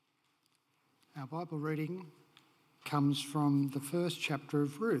Our Bible reading comes from the first chapter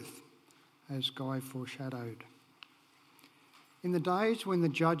of Ruth, as Guy foreshadowed. In the days when the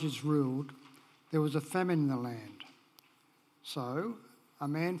judges ruled, there was a famine in the land. So a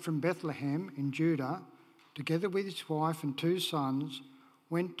man from Bethlehem in Judah, together with his wife and 2 sons,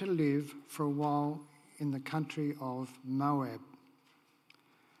 went to live for a while in the country of Moab.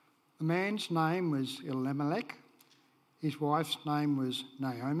 The man's name was Elimelech, his wife's name was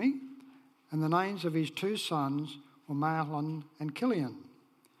Naomi, and the names of his 2 sons were Mahlon and Chilion.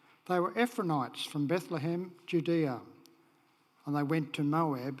 They were Ephraimites from Bethlehem, Judea, and they went to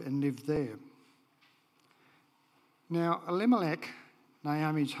Moab and lived there. Now Elimelech,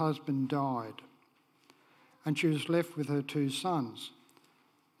 Naomi's husband, died, and she was left with her 2 sons.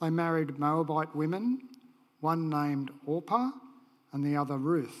 They married Moabite women, one named Orpah and the other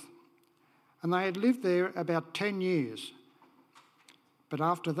Ruth, and they had lived there about 10 years. But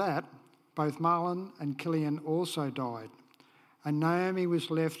after that, both Mahlon and Chilion also died, and Naomi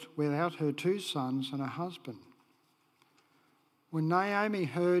was left without her 2 sons and her husband. When Naomi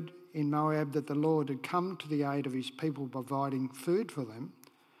heard in Moab that the Lord had come to the aid of his people providing food for them,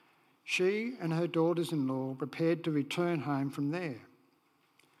 she and her daughters-in-law prepared to return home from there.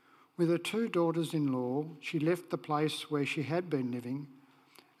 With her 2 daughters-in-law, she left the place where she had been living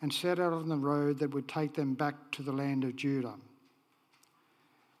and set out on the road that would take them back to the land of Judah.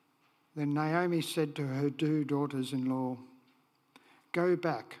 Then Naomi said to her 2 daughters-in-law, "Go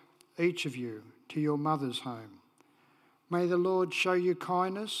back, each of you, to your mother's home. May the Lord show you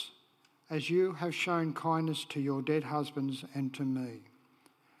kindness as you have shown kindness to your dead husbands and to me.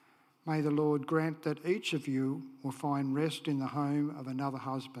 May the Lord grant that each of you will find rest in the home of another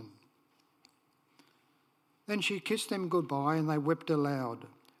husband." Then she kissed them goodbye, and they wept aloud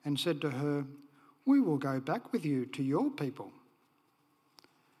and said to her, "We will go back with you to your people."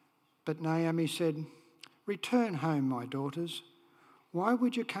 But Naomi said, "Return home, my daughters. Why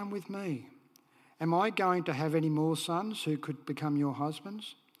would you come with me? Am I going to have any more sons who could become your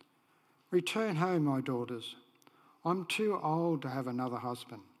husbands? Return home, my daughters. I'm too old to have another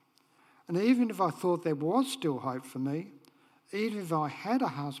husband. And even if I thought there was still hope for me, even if I had a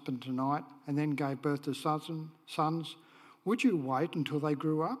husband tonight and then gave birth to sons, would you wait until they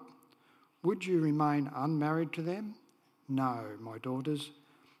grew up? Would you remain unmarried to them? No, my daughters.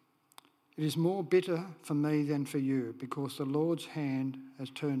 It is more bitter for me than for you, because the Lord's hand has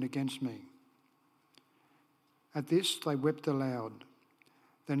turned against me." At this they wept aloud.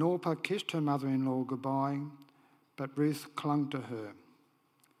 Then Orpah kissed her mother-in-law goodbye, but Ruth clung to her.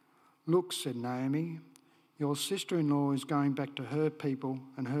 "Look," said Naomi, "your sister-in-law is going back to her people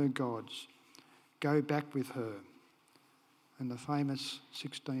and her gods. Go back with her." And the famous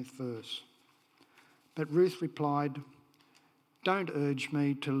 16th verse. But Ruth replied, "Don't urge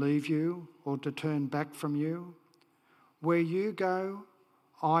me to leave you or to turn back from you. Where you go,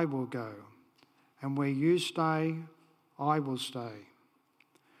 I will go, and where you stay, I will stay.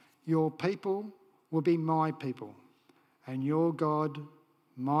 Your people will be my people, and your God,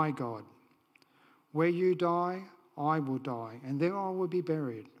 my God. Where you die, I will die, and there I will be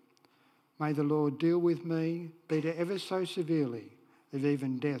buried. May the Lord deal with me, be it ever so severely, if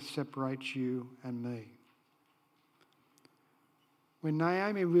even death separates you and me." When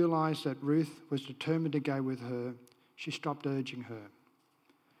Naomi realised that Ruth was determined to go with her, she stopped urging her.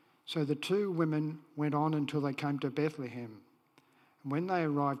 So the 2 women went on until they came to Bethlehem. And when they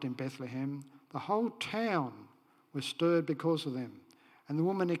arrived in Bethlehem, the whole town was stirred because of them. And the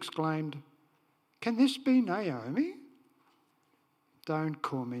woman exclaimed, "Can this be Naomi?" "Don't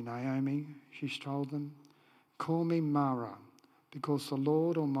call me Naomi," she told them. "Call me Mara, because the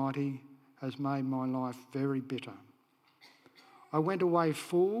Lord Almighty has made my life very bitter. I went away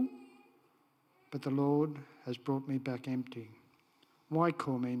full, but the Lord has brought me back empty. Why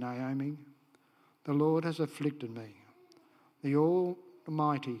call me Naomi? The Lord has afflicted me. The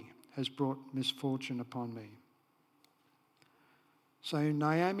Almighty has brought misfortune upon me." So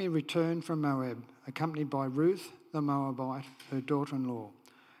Naomi returned from Moab, accompanied by Ruth the Moabite, her daughter-in-law,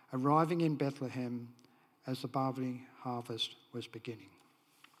 arriving in Bethlehem as the barley harvest was beginning.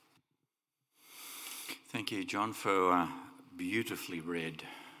 Thank you, John, for a beautifully read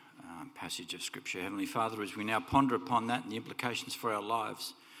passage of Scripture. Heavenly Father, as we now ponder upon that and the implications for our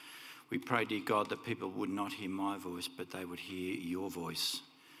lives, we pray, dear God, that people would not hear my voice, but they would hear your voice,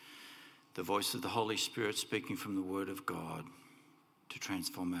 the voice of the Holy Spirit speaking from the Word of God to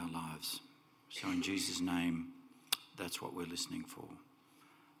transform our lives. So in Jesus' name, that's what we're listening for.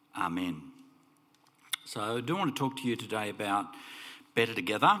 Amen. So I do want to talk to you today about better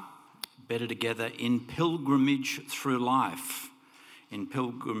together in pilgrimage through life. in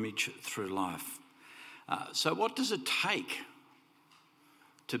pilgrimage through life. So what does it take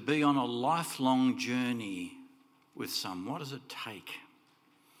to be on a lifelong journey with someone? What does it take?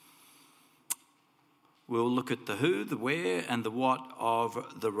 We'll look at the who, the where, and the what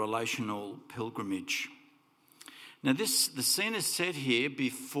of the relational pilgrimage. Now, the scene is set here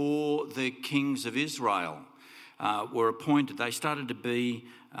before the kings of Israel were appointed. They started to be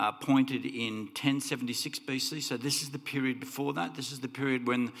appointed in 1076 BC, so this is the period before that. This is the period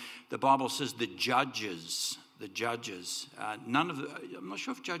when the Bible says the judges. I'm not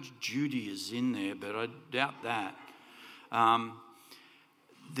sure if Judge Judy is in there, but I doubt that.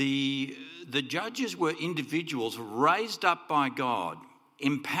 The judges were individuals raised up by God,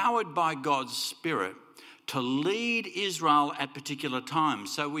 empowered by God's Spirit to lead Israel at particular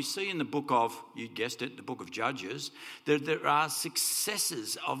times. So we see in the book of, you guessed it, the book of Judges, that there are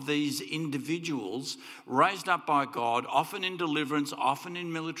successes of these individuals raised up by God, often in deliverance, often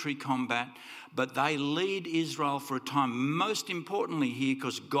in military combat, but they lead Israel for a time. Most importantly here,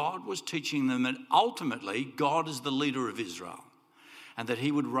 because God was teaching them that ultimately God is the leader of Israel, and that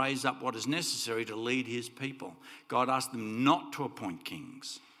he would raise up what is necessary to lead his people. God asked them not to appoint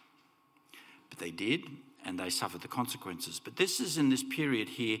kings, but they did, and they suffered the consequences. But this is in this period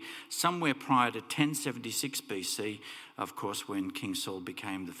here, somewhere prior to 1076 BC, of course, when King Saul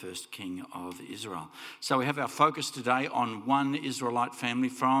became the first king of Israel. So we have our focus today on one Israelite family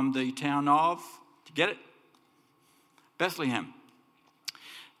from the town of, did you get it? Bethlehem.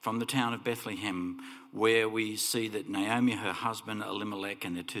 From the town of Bethlehem, where we see that Naomi, her husband Elimelech,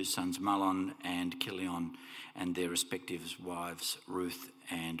 and their two sons Mahlon and Chilion, and their respective wives Ruth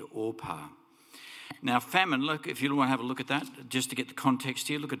and Orpah. Now, famine, look, if you want to have a look at that, just to get the context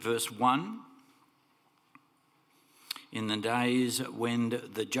here, look at verse 1. In the days when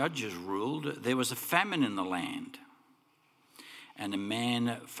the judges ruled, there was a famine in the land. And a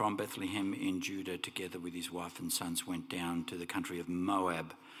man from Bethlehem in Judah, together with his wife and sons, went down to the country of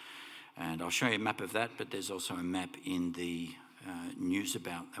Moab. And I'll show you a map of that, but there's also a map in the news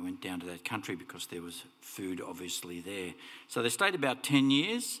about they went down to that country because there was food obviously there. So they stayed about 10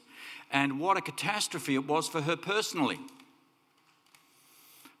 years, and what a catastrophe it was for her personally.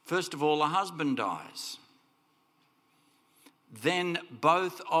 First of all, her husband dies. Then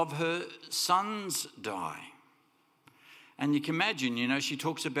both of her sons die. And you can imagine, she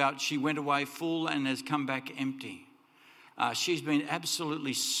talks about she went away full and has come back empty. She's been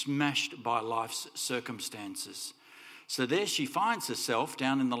absolutely smashed by life's circumstances. So there she finds herself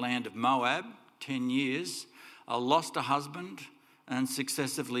down in the land of Moab, 10 years, lost a husband and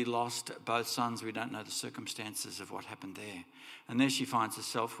successively lost both sons. We don't know the circumstances of what happened there. And there she finds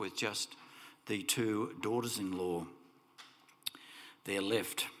herself with just the two daughters-in-law there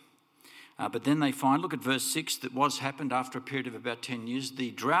left. But then they find, look at verse 6, that what's happened after a period of about 10 years,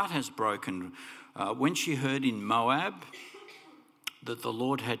 the drought has broken. When she heard in Moab that the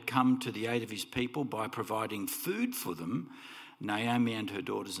Lord had come to the aid of his people by providing food for them, Naomi and her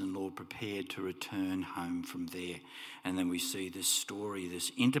daughters-in-law prepared to return home from there. And then we see this story,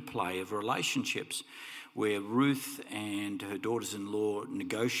 this interplay of relationships where Ruth and her daughters-in-law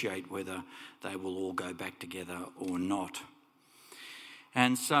negotiate whether they will all go back together or not.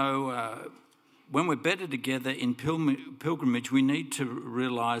 And so when we're better together in pilgrimage, we need to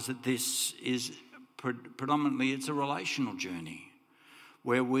realise that this is predominantly, it's a relational journey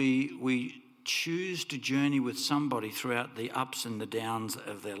where we choose to journey with somebody throughout the ups and the downs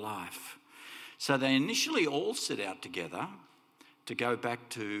of their life. So they initially all set out together to go back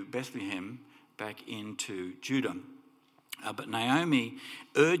to Bethlehem, back into Judah. But Naomi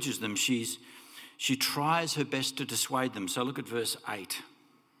urges them. She tries her best to dissuade them. So look at verse 8.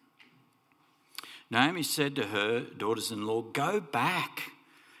 Naomi said to her daughters-in-law, "Go back,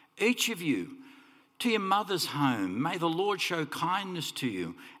 each of you, to your mother's home. May the Lord show kindness to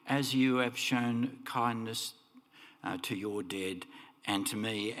you as you have shown kindness to your dead and to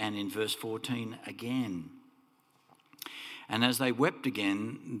me." And in verse 14 again. And as they wept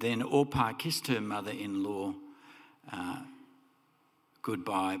again, then Orpah kissed her mother-in-law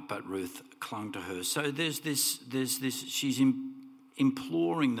goodbye, but Ruth clung to her. So there's this. She's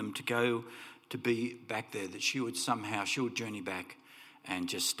imploring them to go to be back there, that she would journey back and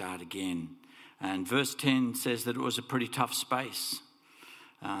just start again. And verse 10 says that it was a pretty tough space.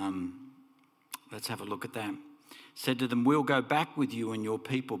 Let's have a look at that. Said to them, "We'll go back with you and your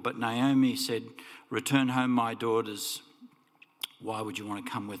people." But Naomi said, "Return home, my daughters. Why would you want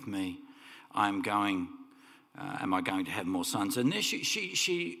to come with me? Am I going to have more sons?" And there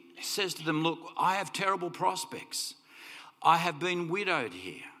she says to them, "Look, I have terrible prospects. I have been widowed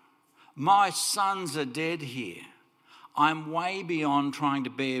here. My sons are dead here. I'm way beyond trying to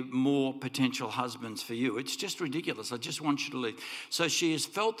bear more potential husbands for you. It's just ridiculous. I just want you to leave. So she has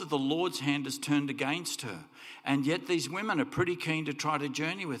felt that the Lord's hand has turned against her. And yet these women are pretty keen to try to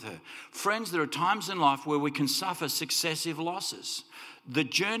journey with her. Friends, there are times in life where we can suffer successive losses. The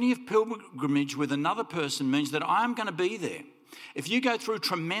journey of pilgrimage with another person means that I'm going to be there. If you go through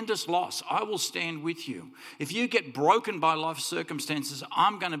tremendous loss, I will stand with you. If you get broken by life circumstances,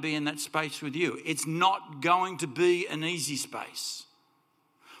 I'm going to be in that space with you. It's not going to be an easy space.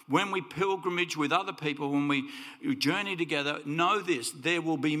 When we pilgrimage with other people, when we journey together, know this, there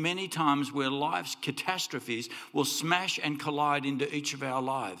will be many times where life's catastrophes will smash and collide into each of our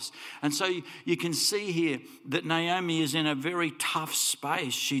lives. And so you can see here that Naomi is in a very tough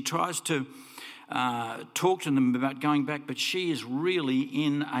space. She tries to talk to them about going back, but she is really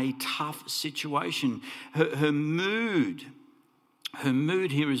in a tough situation. Her mood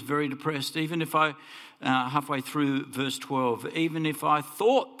here is very depressed. Even if halfway through verse 12, even if I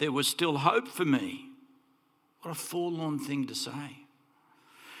thought there was still hope for me. What a forlorn thing to say.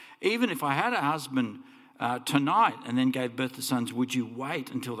 Even if I had a husband tonight and then gave birth to sons, would you wait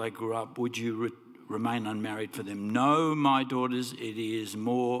until they grew up? Would you remain unmarried for them? No, my daughters, it is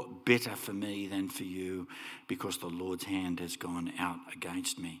more better for me than for you, because the Lord's hand has gone out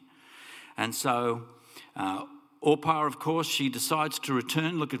against me. And so Orpah, of course, she decides to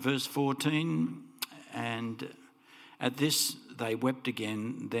return. Look at verse 14. And at this they wept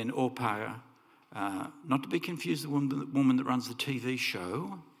again. Then Orpah, not to be confused, the woman that runs the TV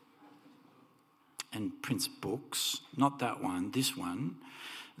show and prints books, not that one, this one.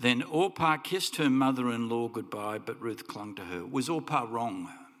 Then Orpah kissed her mother-in-law goodbye, but Ruth clung to her. Was Orpah wrong?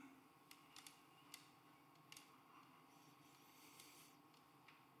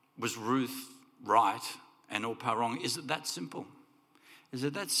 Was Ruth right and Orpah wrong? Is it that simple? Is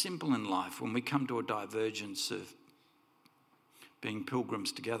it that simple in life when we come to a divergence of being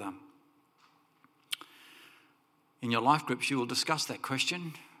pilgrims together? In your life groups, you will discuss that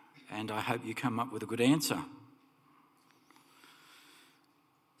question, and I hope you come up with a good answer.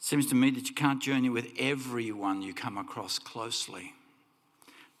 It seems to me that you can't journey with everyone you come across closely,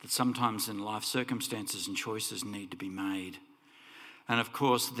 that sometimes in life circumstances and choices need to be made. And of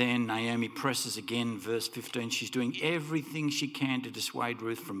course, then Naomi presses again, verse 15. She's doing everything she can to dissuade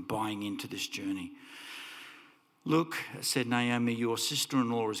Ruth from buying into this journey. Look, said Naomi, your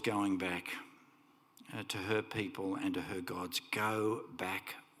sister-in-law is going back to her people and to her gods. Go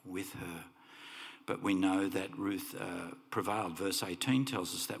back with her. But we know that Ruth prevailed. Verse 18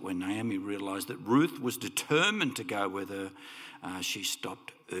 tells us that when Naomi realised that Ruth was determined to go with her, she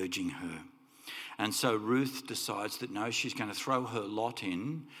stopped urging her. And so Ruth decides that no, she's going to throw her lot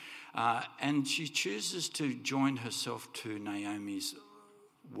in, and she chooses to join herself to Naomi's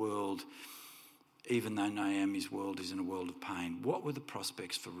world, even though Naomi's world is in a world of pain. What were the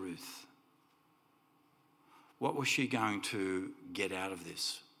prospects for Ruth? What was she going to get out of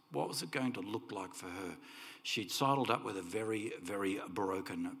this? What was it going to look like for her? She'd sidled up with a very, very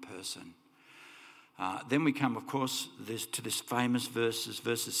broken person. Then we come, of course, to this famous verses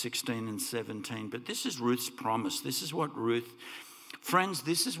 16 and 17. But this is Ruth's promise. This is what friends,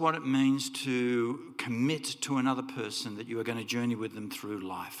 this is what it means to commit to another person, that you are going to journey with them through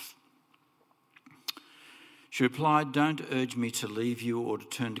life. She replied, don't urge me to leave you or to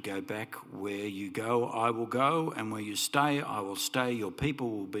turn to go back. Where you go, I will go, and where you stay, I will stay. Your people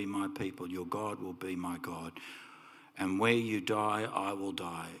will be my people. Your God will be my God. And where you die, I will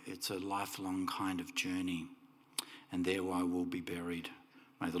die. It's a lifelong kind of journey, and there I will be buried.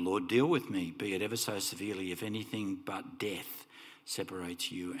 May the Lord deal with me, be it ever so severely, if anything but death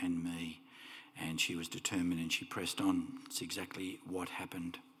separates you and me. And she was determined and she pressed on. It's exactly what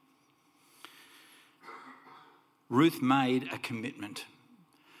happened. Ruth made a commitment.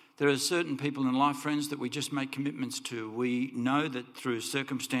 There are certain people in life, friends, that we just make commitments to. We know that through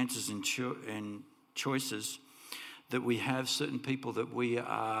circumstances and choices that we have certain people that we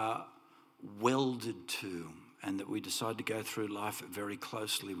are welded to and that we decide to go through life very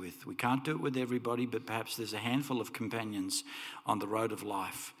closely with. We can't do it with everybody, but perhaps there's a handful of companions on the road of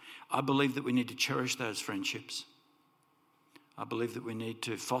life. I believe that we need to cherish those friendships. I believe that we need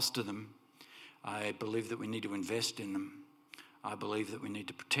to foster them. I believe that we need to invest in them. I believe that we need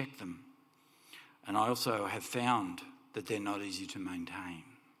to protect them. And I also have found that they're not easy to maintain.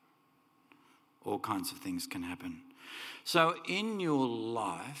 All kinds of things can happen. So in your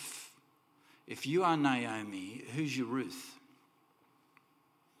life, if you are Naomi, who's your Ruth?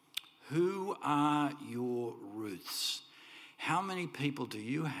 Who are your Ruths? How many people do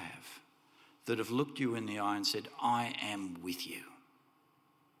you have that have looked you in the eye and said, I am with you.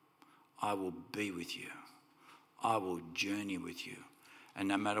 I will be with you. I will journey with you. And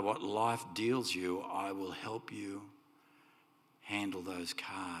no matter what life deals you, I will help you handle those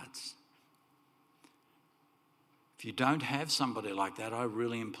cards. If you don't have somebody like that, I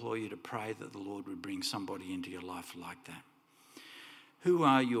really implore you to pray that the Lord would bring somebody into your life like that. Who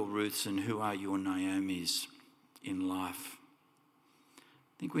are your Ruths and who are your Naomis in life?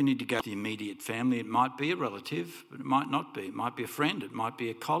 I think we need to go to the immediate family. It might be a relative, but it might not be. It might be a friend. It might be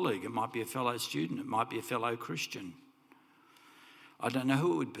a colleague. It might be a fellow student. It might be a fellow Christian. I don't know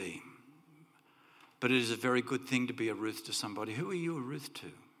who it would be. But it is a very good thing to be a Ruth to somebody. Who are you a Ruth to?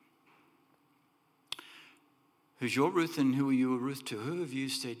 Who's your Ruth and who are you a Ruth to? Who have you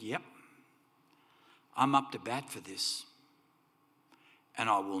said, yep, I'm up to bat for this and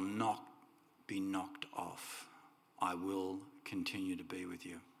I will not be knocked off. I will continue to be with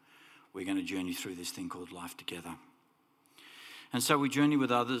you. We're going to journey through this thing called life together. And so we journey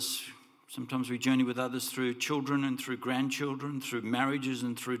with others. Sometimes we journey with others through children and through grandchildren, through marriages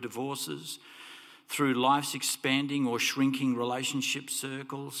and through divorces, through life's expanding or shrinking relationship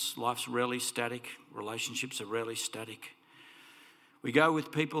circles. Life's rarely static. Relationships are rarely static. We go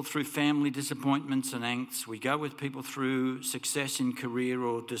with people through family disappointments and angst. We go with people through success in career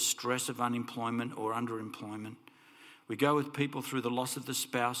or distress of unemployment or underemployment. We go with people through the loss of the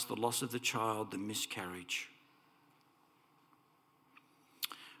spouse, the loss of the child, the miscarriage.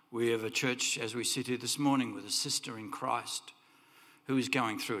 We have a church, as we sit here this morning, with a sister in Christ who is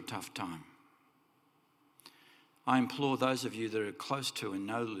going through a tough time. I implore those of you that are close to and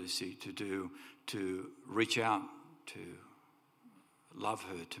know Lucy to reach out, to love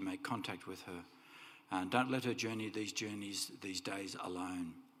her, to make contact with her. Don't let her journey these days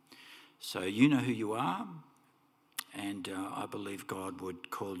alone. So you know who you are, and I believe God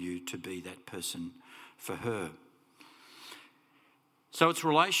would call you to be that person for her. So it's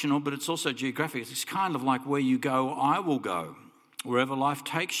relational, but it's also geographic. It's kind of like where you go, I will go. Wherever life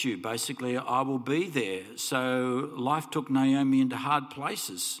takes you, basically, I will be there. So life took Naomi into hard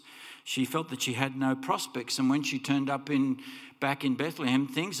places. She felt that she had no prospects, and when she turned up back in Bethlehem,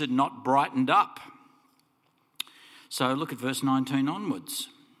 things had not brightened up. So look at verse 19 onwards.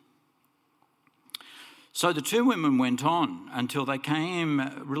 So the two women went on until they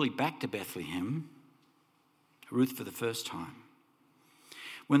came really back to Bethlehem, Ruth for the first time.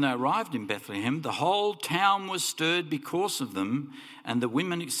 When they arrived in Bethlehem, the whole town was stirred because of them, and the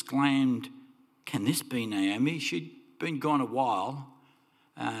women exclaimed, "Can this be Naomi?" She'd been gone a while.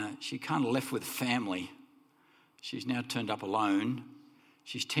 She kind of left with family. She's now turned up alone.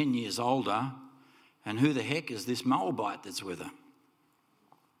 She's 10 years older. And who the heck is this Moabite that's with her?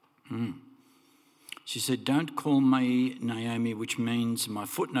 She said, "Don't call me Naomi," which means, my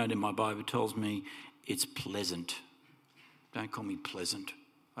footnote in my Bible tells me, it's pleasant. Don't call me pleasant.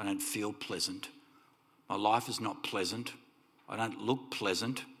 I don't feel pleasant. My life is not pleasant. I don't look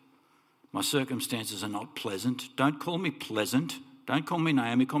pleasant. My circumstances are not pleasant. Don't call me pleasant. Don't call me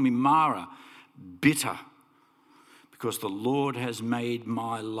Naomi. Call me Mara, bitter, because the Lord has made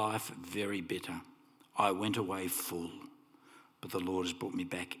my life very bitter. I went away full, but the Lord has brought me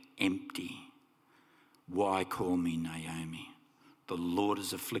back empty. Why call me Naomi? The Lord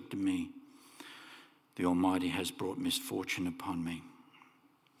has afflicted me. The Almighty has brought misfortune upon me.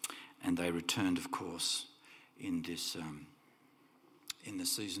 And they returned, of course, in the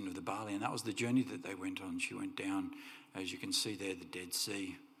season of the barley. And that was the journey that they went on. She went down, as you can see there, the Dead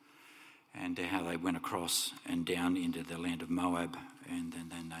Sea, and how they went across and down into the land of Moab. And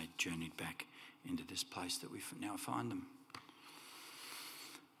then they journeyed back into this place that we now find them.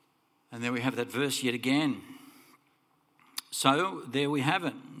 And then we have that verse yet again. So there we have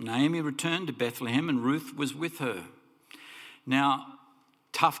it. Naomi returned to Bethlehem and Ruth was with her. Now,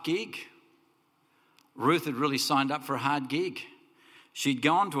 tough gig. Ruth had really signed up for a hard gig. She'd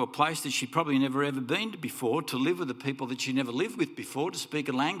gone to a place that she'd probably never ever been to before, to live with the people that she never lived with before, to speak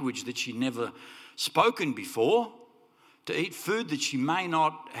a language that she'd never spoken before, to eat food that she may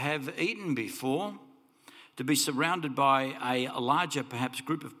not have eaten before, to be surrounded by a larger, perhaps,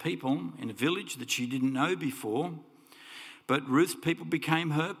 group of people in a village that she didn't know before. But Ruth's people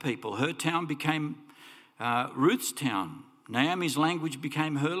became her people. Her town became Ruth's town. Naomi's language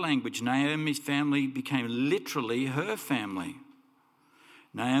became her language. Naomi's family became literally her family.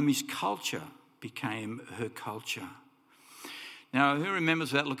 Naomi's culture became her culture. Now, who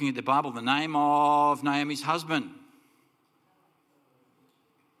remembers, without looking at the Bible, the name of Naomi's husband?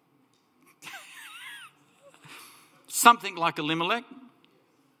 Something like Elimelech?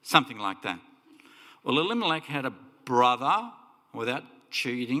 Something like that. Well, Elimelech had a brother, without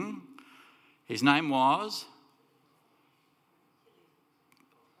cheating. His name was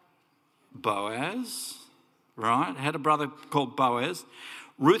Boaz. right? Had a brother called Boaz.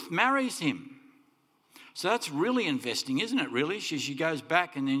 Ruth marries him. So that's really investing, isn't it, really? She goes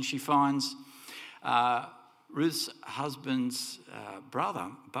back and then she finds Ruth's husband's brother,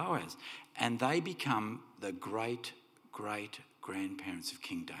 Boaz, and they become the great-great-grandparents of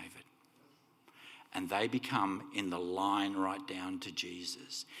King David. And they become in the line right down to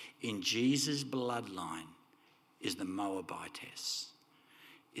Jesus. In Jesus' bloodline is the Moabitess,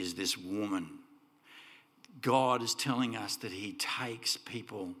 is this woman. God is telling us that he takes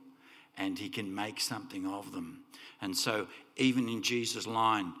people and he can make something of them. And so even in Jesus'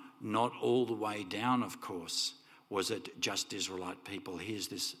 line, not all the way down, of course, was it just Israelite people. Here's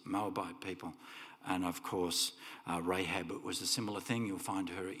this Moabite people. And of course, Rahab, it was a similar thing. You'll find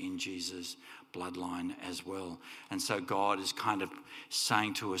her in Jesus' bloodline as well. And so God is kind of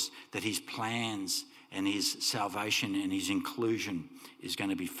saying to us that his plans and his salvation and his inclusion is going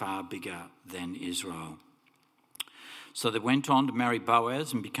to be far bigger than Israel. So they went on to marry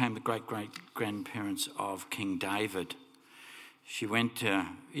Boaz and became the great-great-grandparents of King David. She went,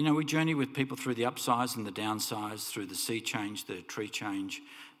 we journey with people through the upsides and the downsides, through the sea change, the tree change,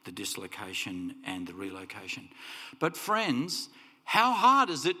 the dislocation and the relocation. But friends, how hard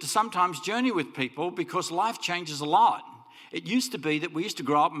is it to sometimes journey with people because life changes a lot? It used to be that we used to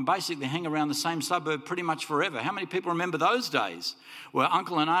grow up and basically hang around the same suburb pretty much forever. How many people remember those days where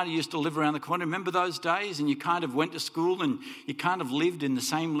Uncle and Auntie used to live around the corner? Remember those days? And you kind of went to school and you kind of lived in the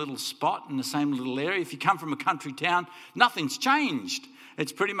same little spot, in the same little area. If you come from a country town, nothing's changed.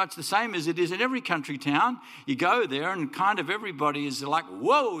 It's pretty much the same as it is in every country town. You go there and kind of everybody is like,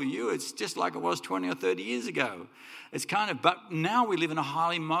 whoa, it's just like it was 20 or 30 years ago. It's kind of, but now we live in a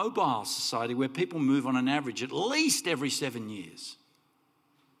highly mobile society where people move on an average at least every 7 years.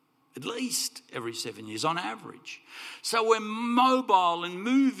 At least every 7 years on average. So we're mobile and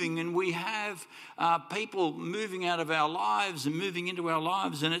moving, and we have people moving out of our lives and moving into our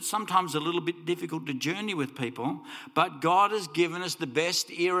lives, and it's sometimes a little bit difficult to journey with people, but God has given us the best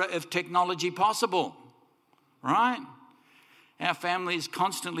era of technology possible, right? Our family is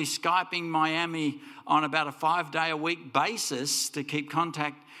constantly Skyping Miami on about a 5-day-a-week basis to keep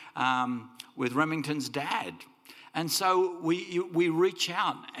contact with Remington's dad. And so we reach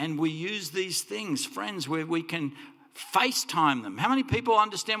out and we use these things, friends, where we can FaceTime them. How many people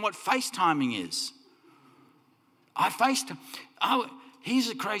understand what FaceTiming is? I FaceTime. Oh, here's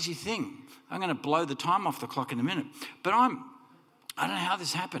a crazy thing. I'm going to blow the time off the clock in a minute. But I don't know how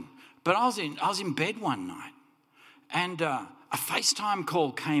this happened. But I was in bed one night and a FaceTime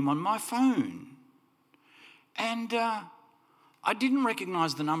call came on my phone. And I didn't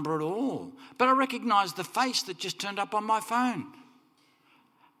recognise the number at all, but I recognised the face that just turned up on my phone.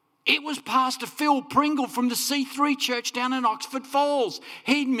 It was Pastor Phil Pringle from the C3 Church down in Oxford Falls.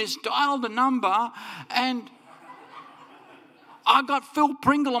 He'd misdialed the number and I got Phil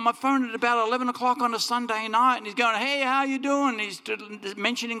Pringle on my phone at about 11 o'clock on a Sunday night and he's going, hey, how you doing? He's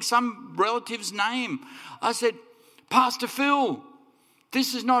mentioning some relative's name. I said, Pastor Phil,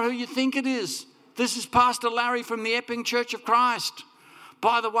 this is not who you think it is. This is Pastor Larry from the Epping Church of Christ.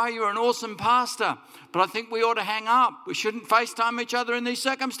 By the way, you're an awesome pastor, but I think we ought to hang up. We shouldn't FaceTime each other in these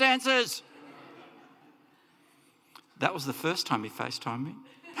circumstances. That was the first time he FaceTimed me.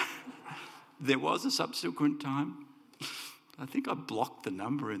 There was a subsequent time. I think I blocked the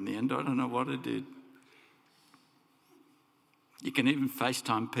number in the end. I don't know what I did. You can even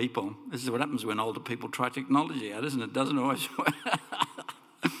FaceTime people. This is what happens when older people try technology out, isn't it? It doesn't always work.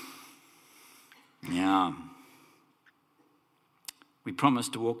 Yeah. We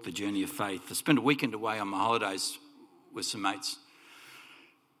promised to walk the journey of faith. I spent a weekend away on my holidays with some mates.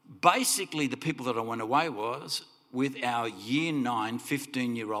 Basically, the people that I went away was with our Year 9,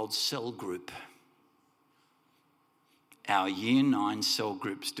 15-year-old cell group. Our Year 9 cell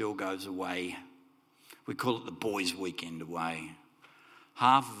group still goes away. We call it the boys' weekend away.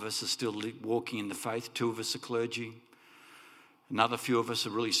 Half of us are still walking in the faith. 2 of us are clergy. Another few of us are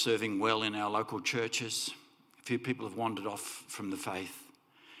really serving well in our local churches. A few people have wandered off from the faith.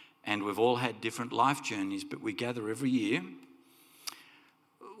 And we've all had different life journeys, but we gather every year.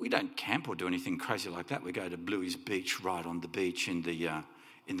 We don't camp or do anything crazy like that. We go to Bluey's Beach, right on the beach in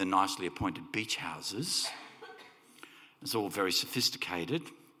the nicely appointed beach houses. It's all very sophisticated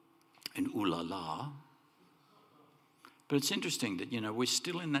and ooh la la. But it's interesting that, we're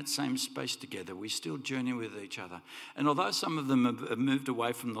still in that same space together. We still journey with each other. And although some of them have moved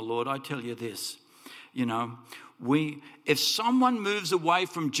away from the Lord, I tell you this, if someone moves away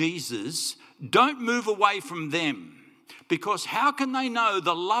from Jesus, don't move away from them. Because how can they know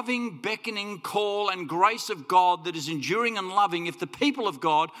the loving, beckoning call and grace of God that is enduring and loving if the people of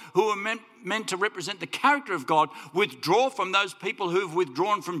God who are meant to represent the character of God, withdraw from those people who've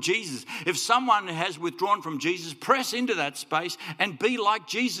withdrawn from Jesus. If someone has withdrawn from Jesus, press into that space and be like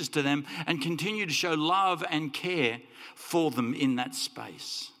Jesus to them and continue to show love and care for them in that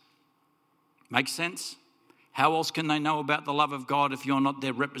space. Make sense? How else can they know about the love of God if you're not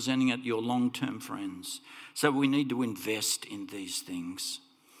there representing it, your long-term friends? So we need to invest in these things.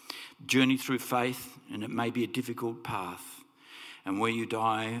 Journey through faith, and it may be a difficult path. And where you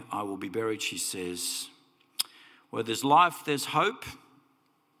die, I will be buried, she says. Where there's life, there's hope.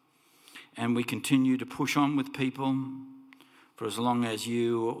 And we continue to push on with people for as long as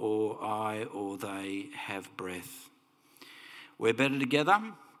you or I or they have breath. We're better together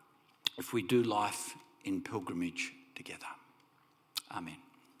if we do life in pilgrimage together. Amen.